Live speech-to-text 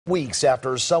Weeks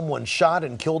after someone shot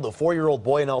and killed a 4-year-old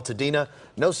boy in Altadena,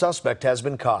 no suspect has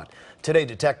been caught. Today,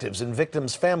 detectives and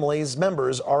victims' families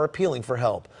members are appealing for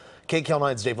help. KCAL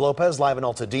 9's Dave Lopez live in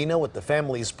Altadena with the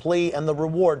family's plea and the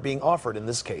reward being offered in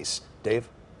this case. Dave?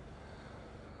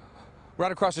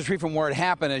 Right across the street from where it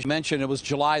happened, as you mentioned, it was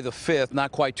July the 5th,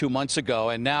 not quite 2 months ago,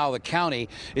 and now the county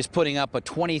is putting up a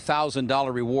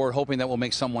 $20,000 reward, hoping that will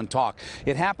make someone talk.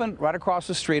 It happened right across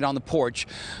the street on the porch.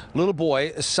 Little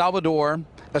boy, Salvador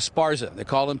Esparza, they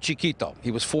call him Chiquito. He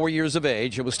was 4 years of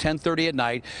age. It was 10:30 at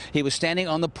night. He was standing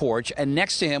on the porch, and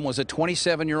next to him was a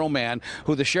 27-year-old man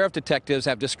who the sheriff detectives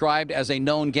have described as a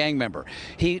known gang member.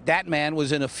 That man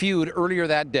was in a feud earlier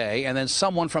that day, and then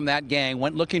someone from that gang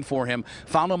went looking for him,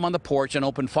 found him on the porch, and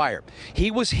opened fire. He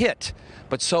was hit,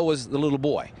 but so was the little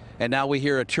boy. And now we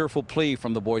hear a tearful plea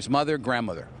from the boy's mother,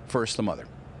 grandmother. First, the mother.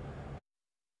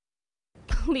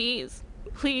 Please,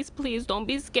 please, please don't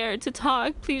be scared to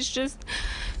talk. Please just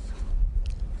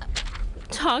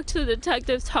talk to the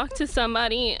detectives, talk to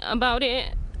somebody about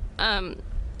it.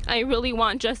 I really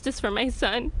want justice for my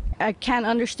son. I can't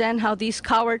understand how these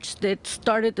cowards that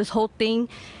started this whole thing,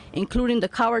 including the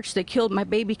cowards that killed my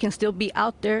baby, can still be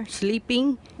out there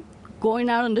sleeping, going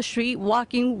out on the street,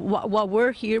 walking while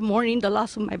we're here mourning the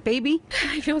loss of my baby.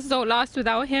 I feel so lost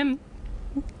without him.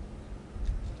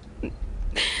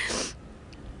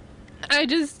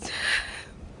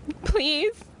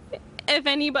 Please, if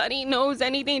anybody knows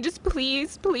anything, just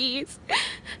please, please,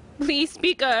 please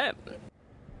speak up.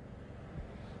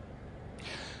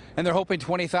 And they're hoping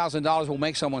 $20,000 will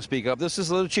make someone speak up. This is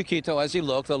little Chiquito as he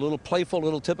looked, a little playful,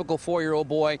 little typical 4-year-old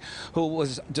boy who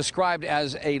was described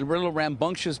as a little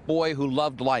rambunctious boy who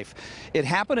loved life. It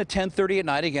happened at 10:30 at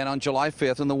night again on July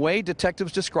 5th, and the way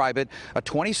detectives describe it, a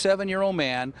 27-year-old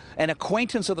man, an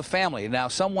acquaintance of the family. Now,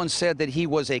 someone said that he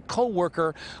was a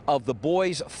co-worker of the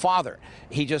boy's father.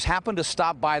 He just happened to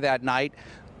stop by that night.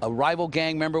 A rival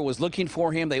gang member was looking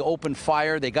for him. They opened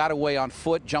fire. They got away on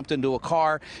foot, jumped into a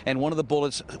car, and one of the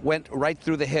bullets went right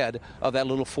through the head of that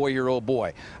little 4-year-old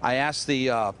boy. I asked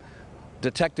the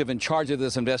detective in charge of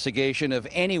this investigation if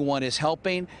anyone is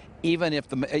helping, even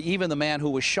the man who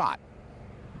was shot.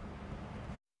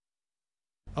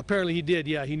 Apparently he did,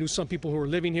 yeah. He knew some people who were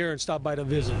living here and stopped by to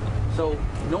visit. So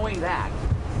knowing that,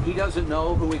 he doesn't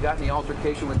know who he got in the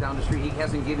altercation with down the street. He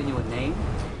hasn't given you a name?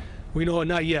 We know it,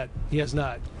 not yet. He has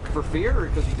not. For fear, or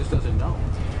because he just doesn't know?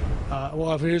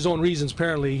 Well, for his own reasons,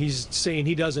 apparently, he's saying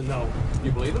he doesn't know.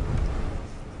 You believe him?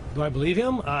 Do I believe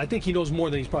him? I think he knows more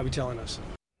than he's probably telling us.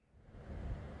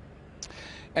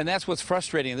 And that's what's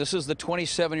frustrating. This is the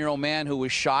 27-year-old man who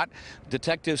was shot.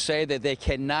 Detectives say that they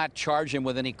cannot charge him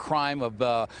with any crime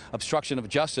of obstruction of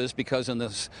justice because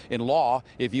in law,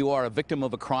 if you are a victim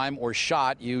of a crime or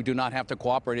shot, you do not have to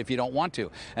cooperate if you don't want to.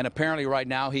 And apparently right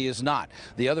now he is not.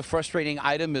 The other frustrating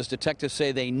item is detectives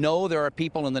say they know there are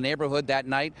people in the neighborhood that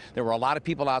night. There were a lot of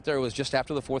people out there. It was just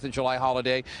after the 4th of July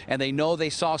holiday, and they know they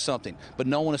saw something, but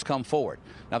no one has come forward.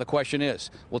 Now the question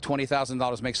is, will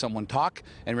 $20,000 make someone talk?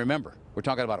 And remember, we're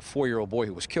talking about a 4-year-old boy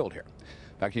who was killed here.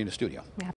 Back to you in the studio. Yeah.